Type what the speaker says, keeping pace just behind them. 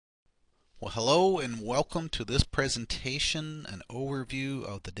Well, hello and welcome to this presentation, an overview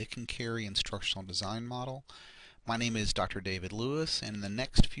of the Dick and Carey Instructional Design Model. My name is Dr. David Lewis, and in the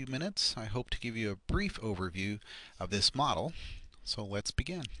next few minutes I hope to give you a brief overview of this model. So let's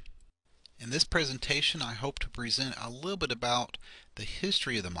begin. In this presentation I hope to present a little bit about the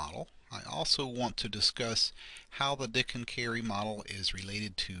history of the model. I also want to discuss how the Dick and Carey model is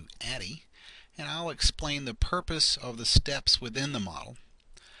related to ADDIE, and I'll explain the purpose of the steps within the model.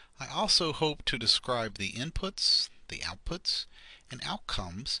 I also hope to describe the inputs, the outputs, and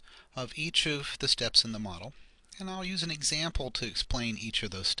outcomes of each of the steps in the model, and I'll use an example to explain each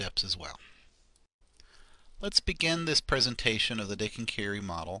of those steps as well. Let's begin this presentation of the Dick and Carey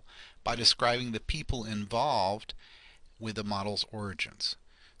model by describing the people involved with the model's origins.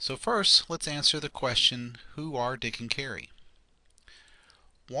 So first, let's answer the question, who are Dick and Carey?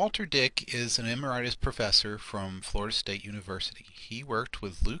 Walter Dick is an emeritus professor from Florida State University. He worked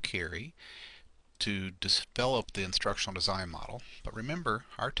with Lou Carey to develop the instructional design model. But remember,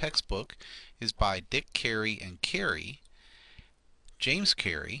 our textbook is by Dick Carey and Carey. James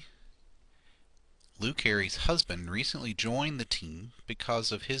Carey, Lou Carey's husband, recently joined the team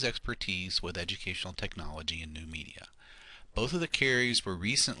because of his expertise with educational technology and new media. Both of the Careys were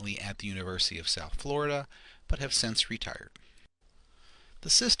recently at the University of South Florida, but have since retired. The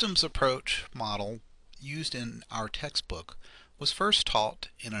systems approach model used in our textbook was first taught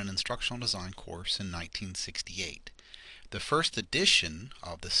in an instructional design course in 1968. The first edition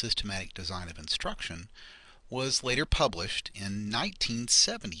of the Systematic Design of Instruction was later published in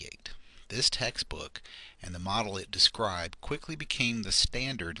 1978. This textbook and the model it described quickly became the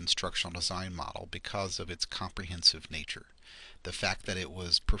standard instructional design model because of its comprehensive nature, the fact that it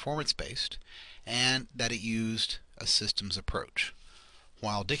was performance-based, and that it used a systems approach.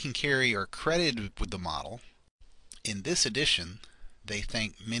 While Dick and Carey are credited with the model, in this edition they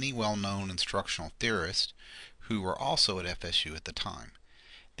thank many well-known instructional theorists who were also at FSU at the time.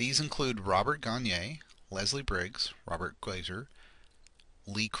 These include Robert Gagne, Leslie Briggs, Robert Glaser,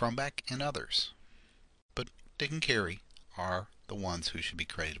 Lee Crumback, and others. But Dick and Carey are the ones who should be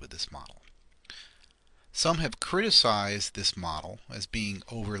credited with this model. Some have criticized this model as being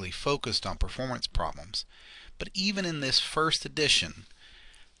overly focused on performance problems, but even in this first edition,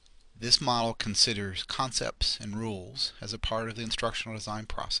 this model considers concepts and rules as a part of the instructional design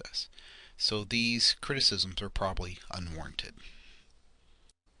process, so these criticisms are probably unwarranted.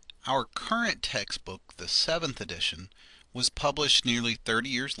 Our current textbook, the 7th edition, was published nearly 30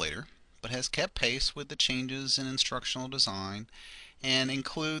 years later, but has kept pace with the changes in instructional design and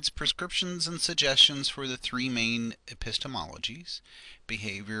includes prescriptions and suggestions for the three main epistemologies: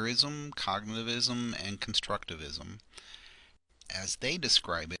 behaviorism, cognitivism, and constructivism. As they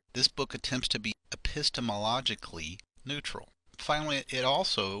describe it, this book attempts to be epistemologically neutral. Finally, it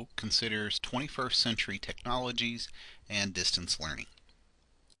also considers 21st century technologies and distance learning.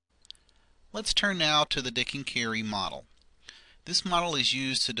 Let's turn now to the Dick and Carey model. This model is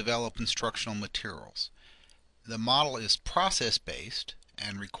used to develop instructional materials. The model is process-based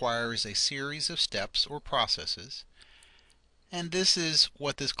and requires a series of steps or processes, and this is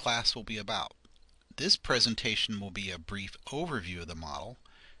what this class will be about. This presentation will be a brief overview of the model,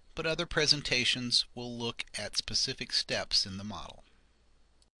 but other presentations will look at specific steps in the model.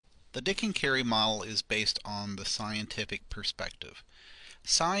 The Dick and Carey model is based on the scientific perspective.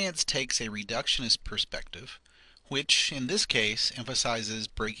 Science takes a reductionist perspective, which in this case emphasizes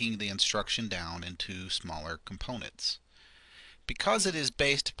breaking the instruction down into smaller components. Because it is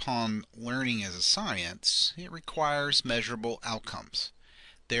based upon learning as a science, it requires measurable outcomes.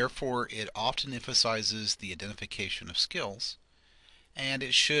 Therefore, it often emphasizes the identification of skills, and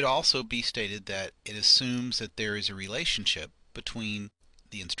it should also be stated that it assumes that there is a relationship between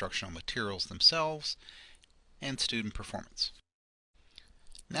the instructional materials themselves and student performance.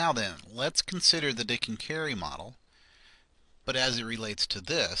 Now then, let's consider the Dick and Carey model, but as it relates to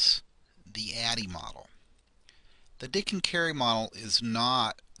this, the ADDIE model. The Dick and Carey model is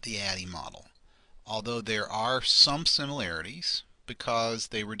not the ADDIE model, although there are some similarities because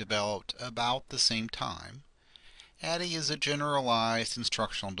they were developed about the same time. ADDIE is a generalized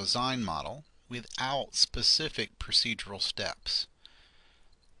instructional design model without specific procedural steps.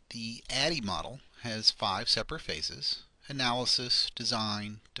 The ADDIE model has 5 separate phases: analysis,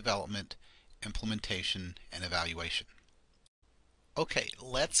 design, development, implementation, and evaluation. Okay,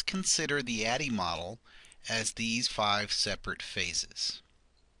 let's consider the ADDIE model as these 5 separate phases.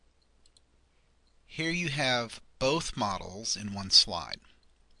 Here you have both models in one slide.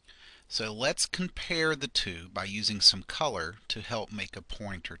 So let's compare the two by using some color to help make a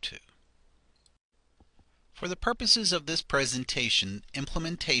point or two. For the purposes of this presentation,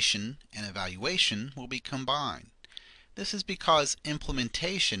 implementation and evaluation will be combined. This is because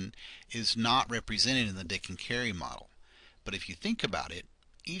implementation is not represented in the Dick and Carey model. But if you think about it,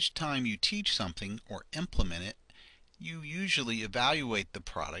 each time you teach something or implement it, you usually evaluate the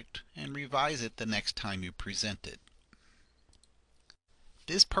product and revise it the next time you present it.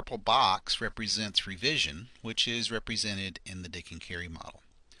 This purple box represents revision, which is represented in the Dick and Carey model,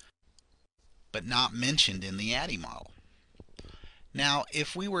 but not mentioned in the ADDIE model. Now,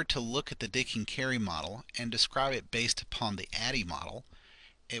 if we were to look at the Dick and Carey model and describe it based upon the ADDIE model,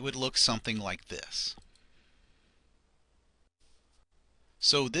 it would look something like this.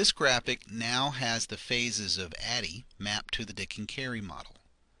 So this graphic now has the phases of ADDIE mapped to the Dick and Carey model.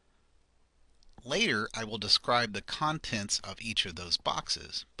 Later, I will describe the contents of each of those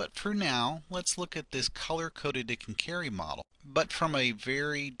boxes, but for now, let's look at this color-coded Dick and Carey model, but from a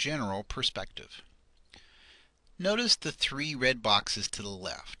very general perspective. Notice the three red boxes to the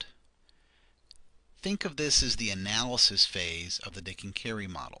left. Think of this as the analysis phase of the Dick and Carey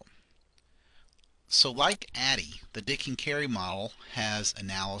model. So like ADDIE, the Dick and Carey model has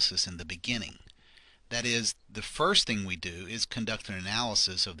analysis in the beginning. That is, the first thing we do is conduct an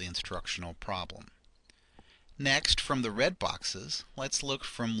analysis of the instructional problem. Next, from the red boxes, let's look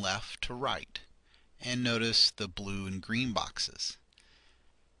from left to right, and notice the blue and green boxes.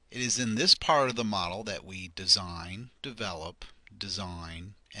 It is in this part of the model that we design,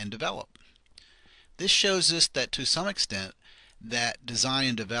 and develop. This shows us that to some extent that design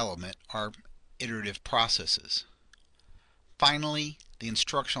and development are iterative processes. Finally, the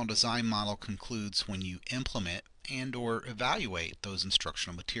instructional design model concludes when you implement and/or evaluate those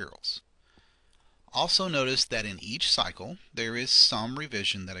instructional materials. Also notice that in each cycle there is some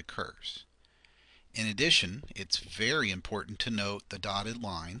revision that occurs. In addition, it's very important to note the dotted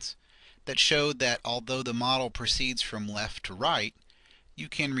lines that show that although the model proceeds from left to right, you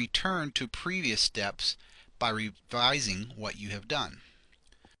can return to previous steps by revising what you have done.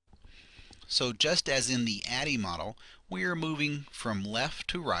 So just as in the ADDIE model, we are moving from left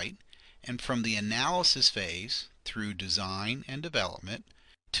to right and from the analysis phase through design and development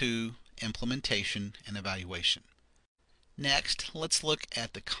to implementation and evaluation. Next, let's look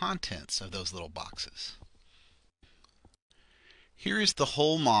at the contents of those little boxes. Here is the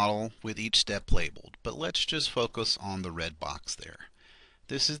whole model with each step labeled, but let's just focus on the red box there.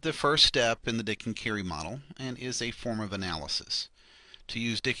 This is the first step in the Dick and Carey model and is a form of analysis. To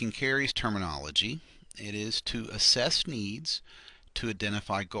use Dick and Carey's terminology, it is to assess needs to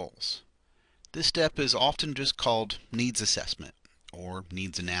identify goals. This step is often just called needs assessment or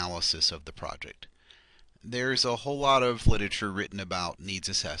needs analysis of the project. There's a whole lot of literature written about needs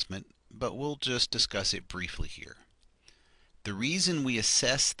assessment, but we'll just discuss it briefly here. The reason we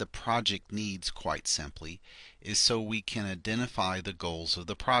assess the project needs, quite simply, is so we can identify the goals of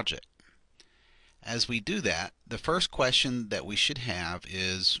the project. As we do that, the first question that we should have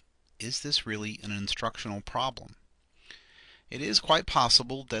is this really an instructional problem? It is quite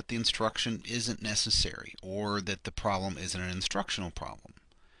possible that the instruction isn't necessary or that the problem isn't an instructional problem.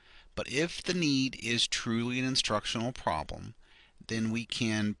 But if the need is truly an instructional problem, then we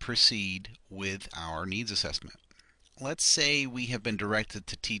can proceed with our needs assessment. Let's say we have been directed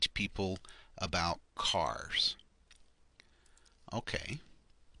to teach people about cars. Okay.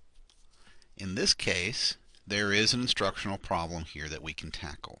 In this case, there is an instructional problem here that we can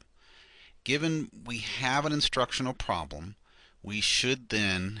tackle. Given we have an instructional problem, we should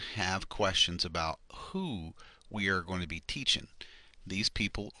then have questions about who we are going to be teaching. These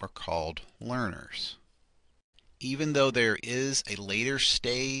people are called learners. Even though there is a later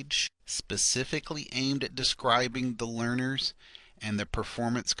stage specifically aimed at describing the learners and the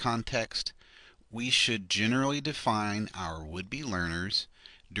performance context, we should generally define our would-be learners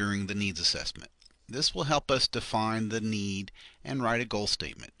during the needs assessment. This will help us define the need and write a goal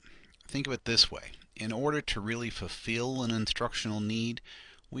statement. Think of it this way. In order to really fulfill an instructional need,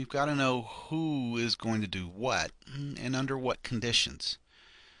 we've got to know who is going to do what and under what conditions.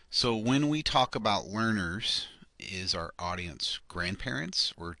 So when we talk about learners, is our audience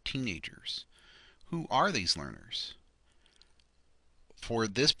grandparents or teenagers? Who are these learners? For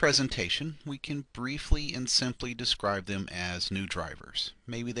this presentation, we can briefly and simply describe them as new drivers.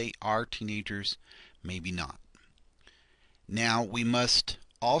 Maybe they are teenagers, maybe not. Now, we must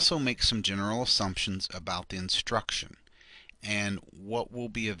also make some general assumptions about the instruction and what will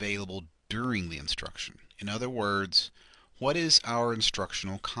be available during the instruction. In other words, what is our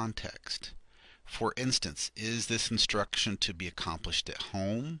instructional context? For instance, is this instruction to be accomplished at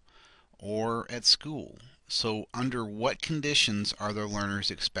home or at school? So under what conditions are the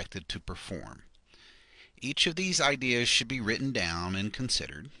learners expected to perform? Each of these ideas should be written down and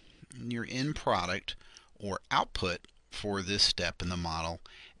considered. Your end product or output for this step in the model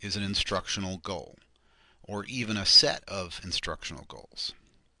is an instructional goal, or even a set of instructional goals.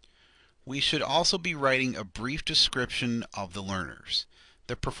 We should also be writing a brief description of the learners,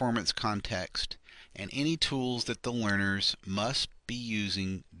 the performance context, and any tools that the learners must be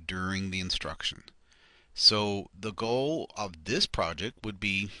using during the instruction. So the goal of this project would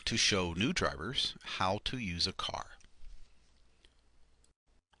be to show new drivers how to use a car.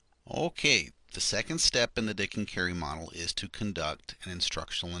 Okay, the second step in the Dick and Carey model is to conduct an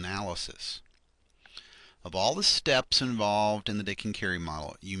instructional analysis. Of all the steps involved in the Dick and Carey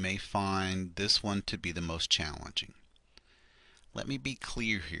model, you may find this one to be the most challenging. Let me be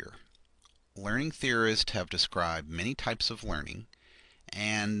clear here. Learning theorists have described many types of learning,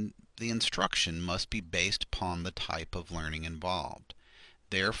 and the instruction must be based upon the type of learning involved.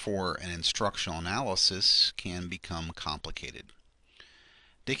 Therefore, an instructional analysis can become complicated.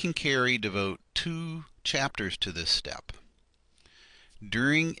 Dick and Carey devote 2 chapters to this step.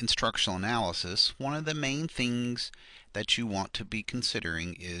 During instructional analysis, one of the main things that you want to be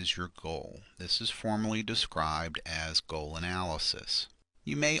considering is your goal. This is formally described as goal analysis.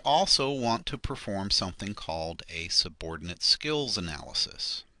 You may also want to perform something called a subordinate skills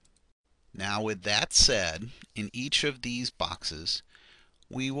analysis. Now, with that said, in each of these boxes,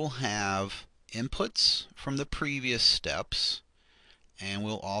 we will have inputs from the previous steps, and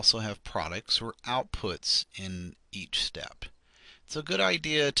we'll also have products or outputs in each step. It's a good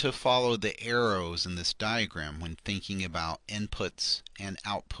idea to follow the arrows in this diagram when thinking about inputs and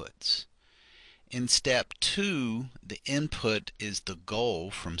outputs. In step 2, the input is the goal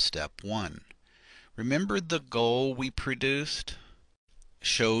from step 1. Remember the goal we produced?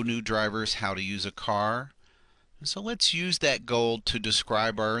 Show new drivers how to use a car. So let's use that goal to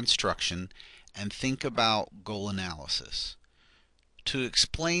describe our instruction and think about goal analysis. To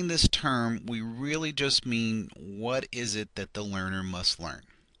explain this term, we really just mean what is it that the learner must learn.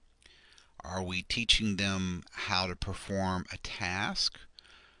 Are we teaching them how to perform a task?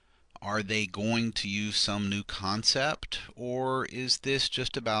 Are they going to use some new concept, or is this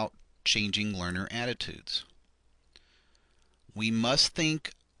just about changing learner attitudes? We must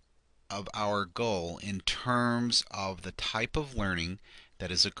think of our goal in terms of the type of learning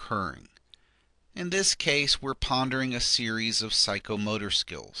that is occurring. In this case, we're pondering a series of psychomotor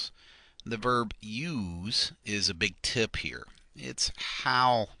skills. The verb use is a big tip here. It's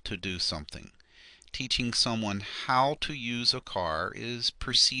how to do something. Teaching someone how to use a car is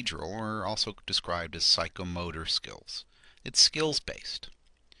procedural, or also described as psychomotor skills. It's skills-based.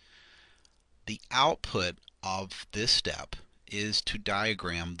 The output of this step is to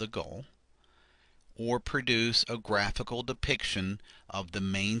diagram the goal or produce a graphical depiction of the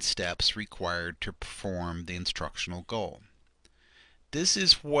main steps required to perform the instructional goal. This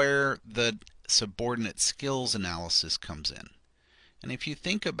is where the subordinate skills analysis comes in. And if you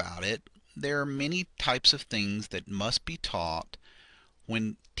think about it, there are many types of things that must be taught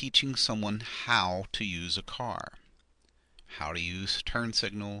when teaching someone how to use a car. How to use turn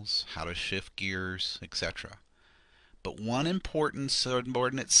signals, how to shift gears, etc. But one important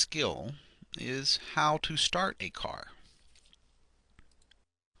subordinate skill is how to start a car.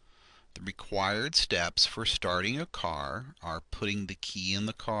 The required steps for starting a car are putting the key in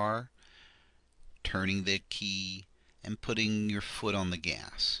the car, turning the key, and putting your foot on the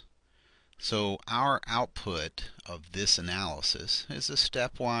gas. So our output of this analysis is a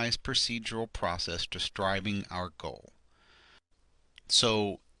stepwise procedural process describing our goal.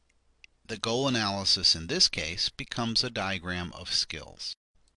 So the goal analysis in this case becomes a diagram of skills.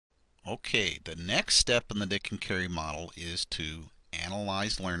 Okay, the next step in the Dick and Carey model is to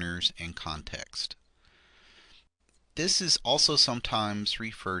analyze learners and context. This is also sometimes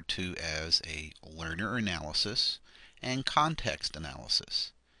referred to as a learner analysis and context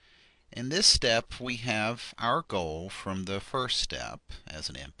analysis. In this step, we have our goal from the first step as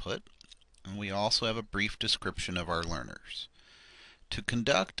an input, and we also have a brief description of our learners. To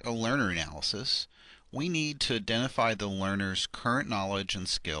conduct a learner analysis, we need to identify the learner's current knowledge and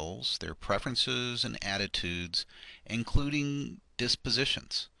skills, their preferences and attitudes, including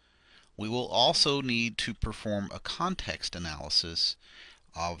dispositions. We will also need to perform a context analysis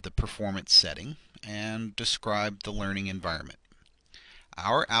of the performance setting and describe the learning environment.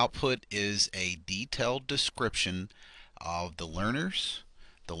 Our output is a detailed description of the learners,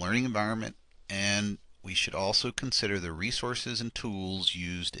 the learning environment, and we should also consider the resources and tools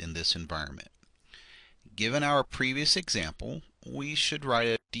used in this environment. Given our previous example, we should write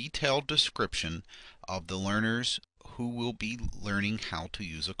a detailed description of the learners who will be learning how to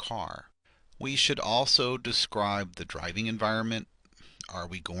use a car. We should also describe the driving environment. Are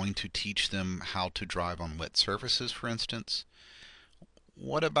we going to teach them how to drive on wet surfaces, for instance?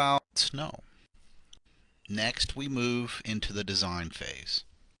 What about snow? Next, we move into the design phase.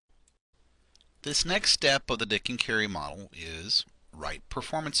 This next step of the Dick and Carey model is write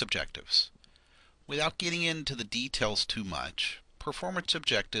performance objectives. Without getting into the details too much, performance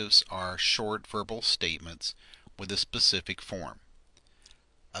objectives are short verbal statements with a specific form.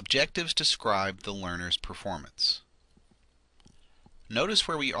 Objectives describe the learner's performance. Notice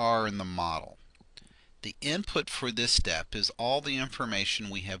where we are in the model. The input for this step is all the information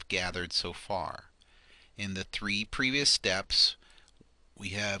we have gathered so far. In the 3 previous steps, we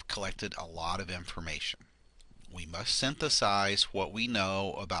have collected a lot of information. We must synthesize what we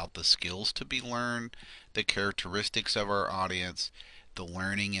know about the skills to be learned, the characteristics of our audience, the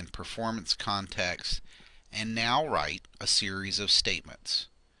learning and performance context, and now write a series of statements.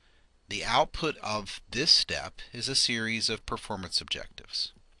 The output of this step is a series of performance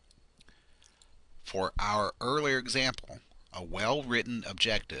objectives. For our earlier example, a well-written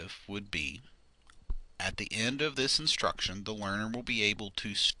objective would be, at the end of this instruction, the learner will be able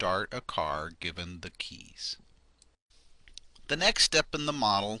to start a car given the keys. The next step in the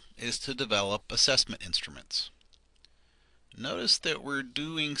model is to develop assessment instruments. Notice that we're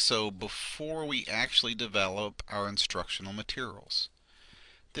doing so before we actually develop our instructional materials.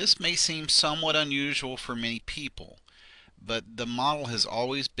 This may seem somewhat unusual for many people, but the model has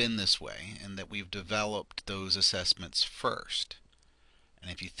always been this way, in that we've developed those assessments first. And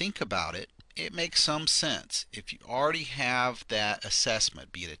if you think about it, it makes some sense. If you already have that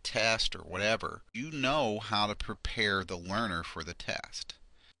assessment, be it a test or whatever, you know how to prepare the learner for the test.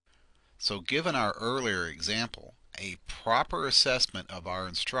 So given our earlier example, a proper assessment of our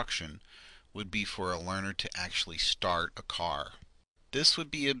instruction would be for a learner to actually start a car. This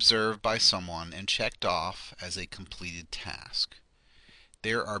would be observed by someone and checked off as a completed task.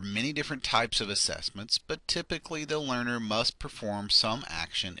 There are many different types of assessments, but typically the learner must perform some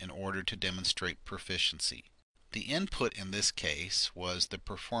action in order to demonstrate proficiency. The input in this case was the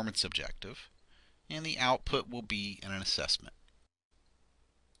performance objective, and the output will be an assessment.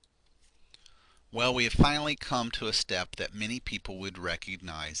 Well, we have finally come to a step that many people would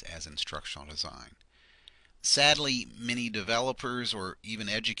recognize as instructional design. Sadly, many developers or even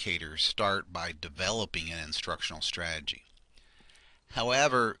educators start by developing an instructional strategy.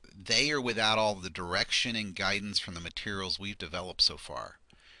 However, they are without all the direction and guidance from the materials we've developed so far.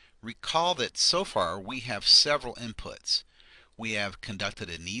 Recall that so far we have several inputs. We have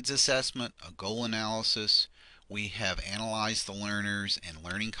conducted a needs assessment, a goal analysis, we have analyzed the learners and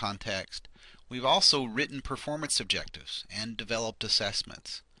learning context, we've also written performance objectives and developed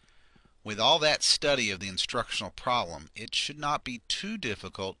assessments. With all that study of the instructional problem, it should not be too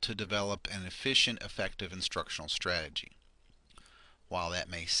difficult to develop an efficient, effective instructional strategy. While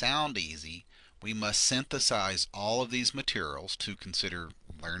that may sound easy, we must synthesize all of these materials to consider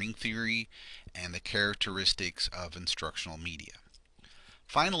learning theory and the characteristics of instructional media.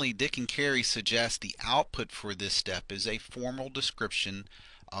 Finally, Dick and Carey suggest the output for this step is a formal description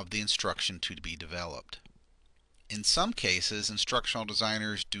of the instruction to be developed. In some cases, instructional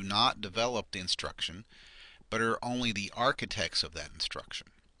designers do not develop the instruction, but are only the architects of that instruction.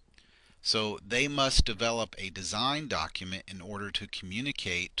 So they must develop a design document in order to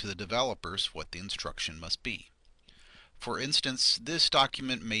communicate to the developers what the instruction must be. For instance, this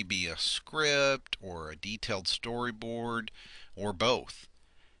document may be a script or a detailed storyboard or both.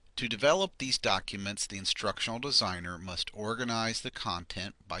 To develop these documents, the instructional designer must organize the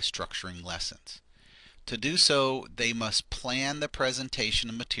content by structuring lessons. To do so, they must plan the presentation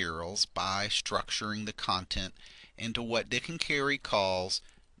of materials by structuring the content into what Dick and Carey calls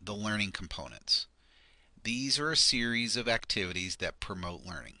the learning components. These are a series of activities that promote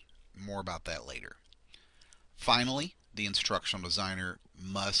learning. More about that later. Finally, the instructional designer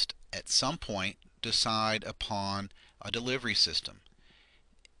must at some point decide upon a delivery system,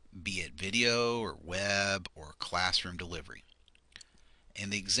 be it video or web or classroom delivery.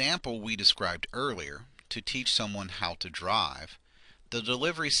 In the example we described earlier, to teach someone how to drive, the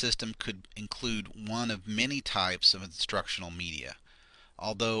delivery system could include one of many types of instructional media.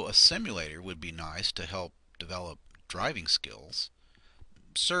 Although a simulator would be nice to help develop driving skills.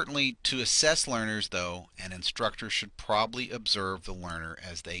 Certainly, to assess learners, though, an instructor should probably observe the learner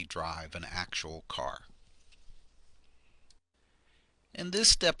as they drive an actual car. In this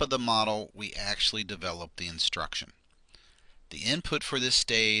step of the model, we actually develop the instruction. The input for this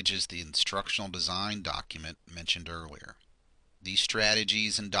stage is the instructional design document mentioned earlier. These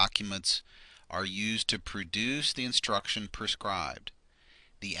strategies and documents are used to produce the instruction prescribed.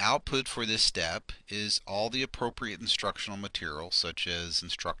 The output for this step is all the appropriate instructional material, such as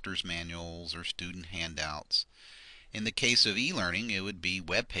instructors' manuals or student handouts. In the case of e-learning, it would be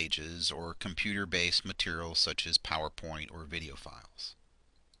web pages or computer-based materials such as PowerPoint or video files.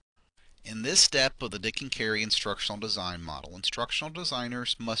 In this step of the Dick and Carey instructional design model, instructional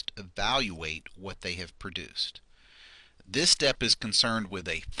designers must evaluate what they have produced. This step is concerned with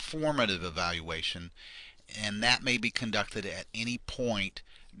a formative evaluation, and that may be conducted at any point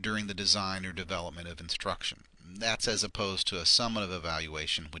during the design or development of instruction. That's as opposed to a summative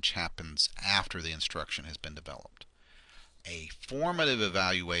evaluation, which happens after the instruction has been developed. A formative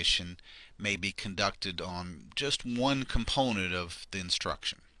evaluation may be conducted on just one component of the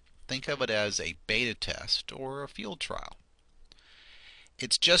instruction. Think of it as a beta test or a field trial.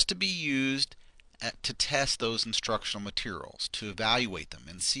 It's just to be used to test those instructional materials, to evaluate them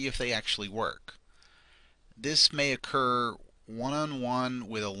and see if they actually work. This may occur one-on-one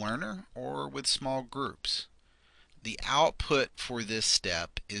with a learner or with small groups. The output for this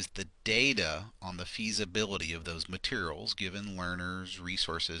step is the data on the feasibility of those materials given learners,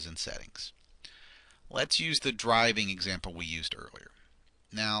 resources, and settings. Let's use the driving example we used earlier.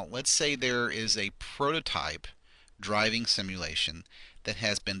 Now, let's say there is a prototype driving simulation that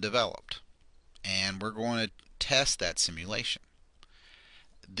has been developed, and we're going to test that simulation.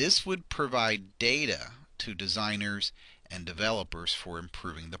 This would provide data to designers and developers for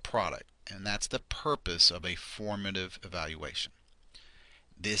improving the product, and that's the purpose of a formative evaluation.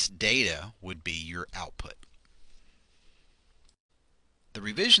 This data would be your output. The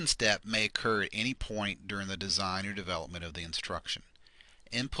revision step may occur at any point during the design or development of the instruction.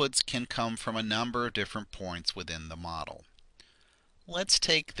 Inputs can come from a number of different points within the model. Let's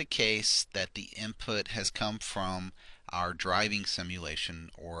take the case that the input has come from our driving simulation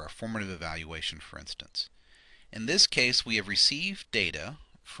or a formative evaluation, for instance. In this case, we have received data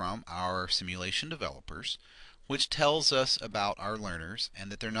from our simulation developers, which tells us about our learners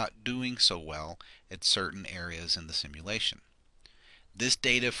and that they're not doing so well at certain areas in the simulation. This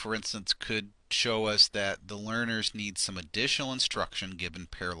data, for instance, could show us that the learners need some additional instruction given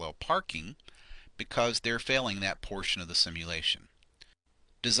parallel parking because they're failing that portion of the simulation.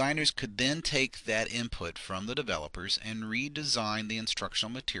 Designers could then take that input from the developers and redesign the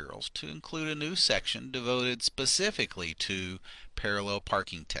instructional materials to include a new section devoted specifically to parallel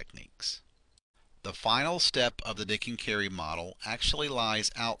parking techniques. The final step of the Dick and Carey model actually lies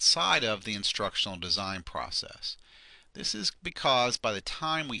outside of the instructional design process. This is because by the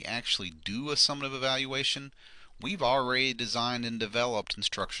time we actually do a summative evaluation, we've already designed and developed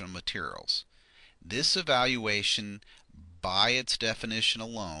instructional materials. This evaluation, by its definition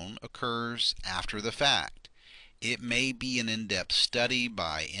alone, occurs after the fact. It may be an in-depth study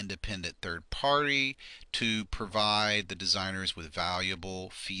by independent third party to provide the designers with valuable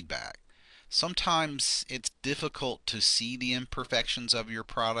feedback. Sometimes it's difficult to see the imperfections of your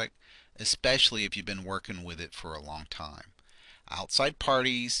product, especially if you've been working with it for a long time. Outside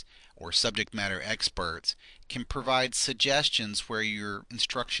parties or subject matter experts can provide suggestions where your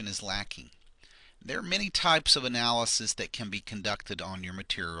instruction is lacking. There are many types of analysis that can be conducted on your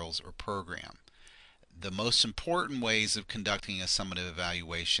materials or program. The most important ways of conducting a summative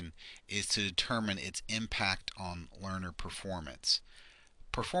evaluation is to determine its impact on learner performance.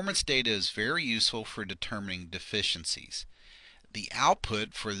 Performance data is very useful for determining deficiencies. The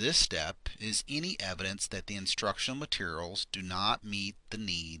output for this step is any evidence that the instructional materials do not meet the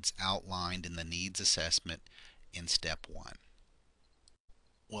needs outlined in the needs assessment in step 1.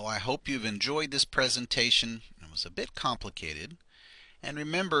 Well, I hope you've enjoyed this presentation. It was a bit complicated. And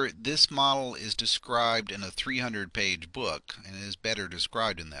remember, this model is described in a 300-page book and is better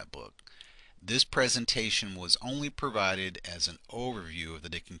described in that book. This presentation was only provided as an overview of the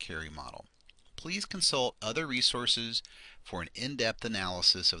Dick and Carey model. Please consult other resources for an in-depth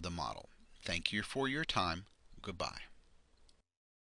analysis of the model. Thank you for your time. Goodbye.